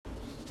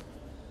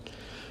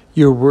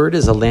Your word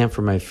is a lamp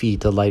for my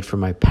feet, a light for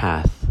my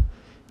path.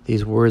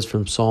 These words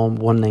from Psalm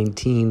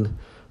 119,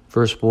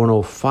 verse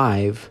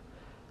 105,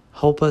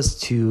 help us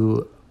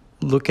to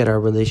look at our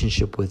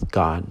relationship with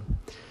God.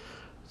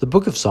 The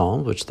book of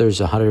Psalms, which there's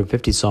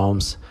 150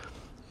 Psalms,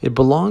 it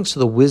belongs to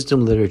the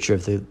wisdom literature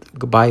of the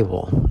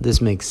Bible. This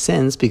makes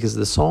sense because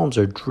the Psalms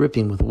are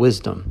dripping with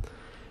wisdom.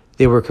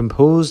 They were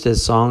composed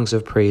as songs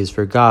of praise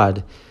for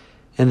God,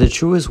 and the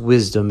truest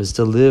wisdom is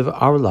to live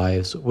our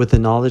lives with the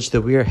knowledge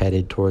that we are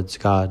headed towards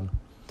God.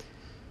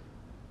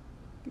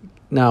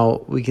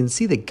 Now, we can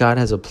see that God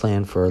has a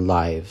plan for our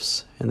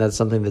lives, and that's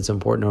something that's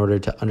important in order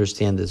to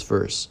understand this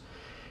verse.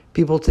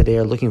 People today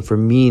are looking for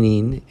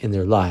meaning in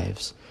their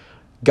lives.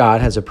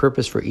 God has a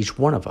purpose for each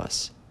one of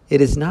us. It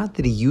is not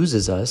that He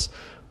uses us,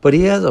 but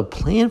He has a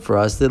plan for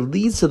us that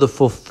leads to the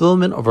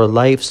fulfillment of our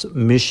life's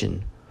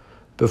mission.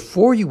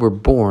 Before you were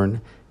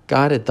born,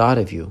 God had thought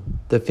of you,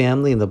 the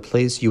family and the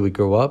place you would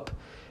grow up,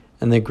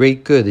 and the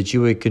great good that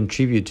you would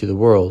contribute to the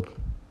world.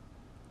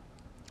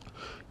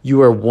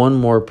 You are one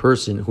more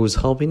person who is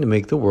helping to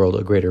make the world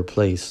a greater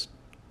place.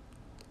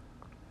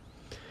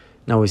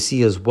 Now we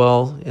see as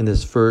well in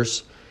this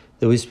verse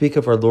that we speak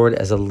of our Lord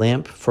as a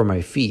lamp for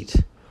my feet.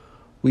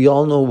 We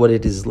all know what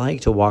it is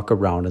like to walk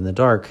around in the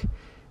dark.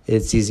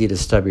 It's easy to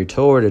stub your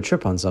toe or to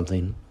trip on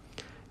something.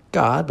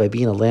 God, by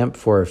being a lamp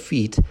for our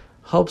feet,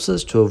 helps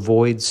us to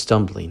avoid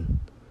stumbling.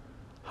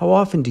 How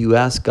often do you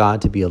ask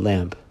God to be a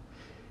lamp?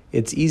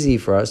 It's easy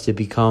for us to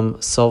become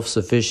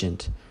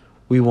self-sufficient.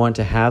 We want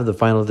to have the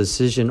final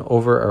decision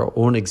over our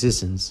own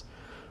existence.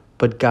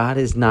 But God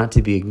is not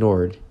to be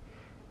ignored.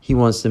 He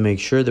wants to make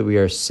sure that we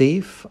are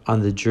safe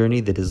on the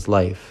journey that is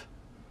life.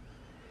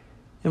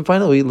 And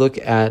finally, we look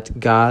at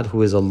God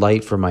who is a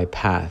light for my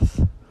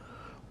path.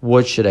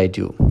 What should I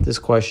do? This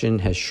question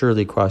has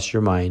surely crossed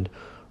your mind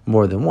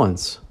more than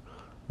once.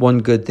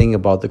 One good thing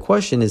about the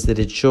question is that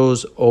it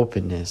shows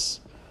openness.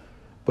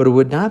 But it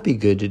would not be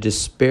good to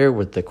despair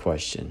with the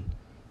question,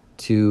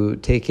 to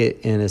take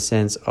it in a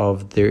sense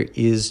of there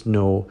is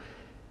no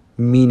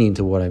meaning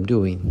to what I'm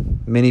doing.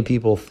 Many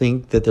people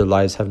think that their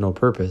lives have no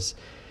purpose,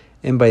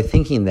 and by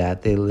thinking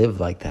that, they live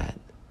like that.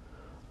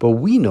 But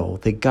we know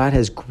that God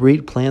has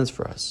great plans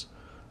for us.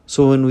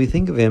 So when we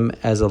think of Him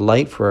as a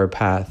light for our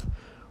path,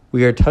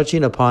 we are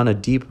touching upon a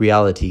deep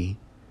reality.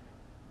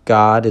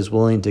 God is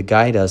willing to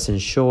guide us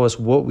and show us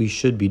what we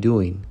should be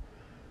doing.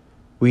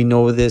 We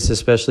know this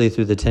especially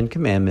through the Ten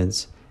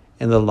Commandments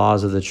and the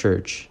laws of the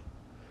church.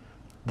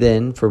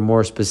 Then, for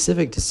more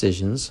specific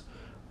decisions,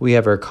 we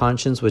have our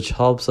conscience, which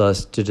helps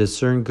us to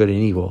discern good and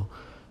evil,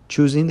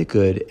 choosing the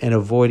good and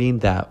avoiding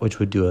that which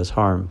would do us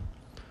harm.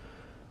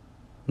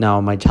 Now,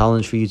 my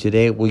challenge for you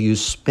today, will you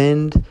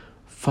spend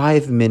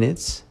 5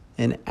 minutes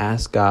and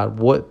ask God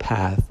what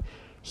path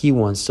He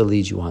wants to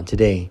lead you on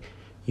today?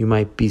 You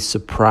might be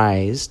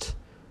surprised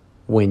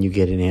when you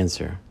get an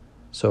answer.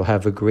 So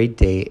have a great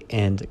day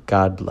and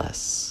God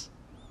bless.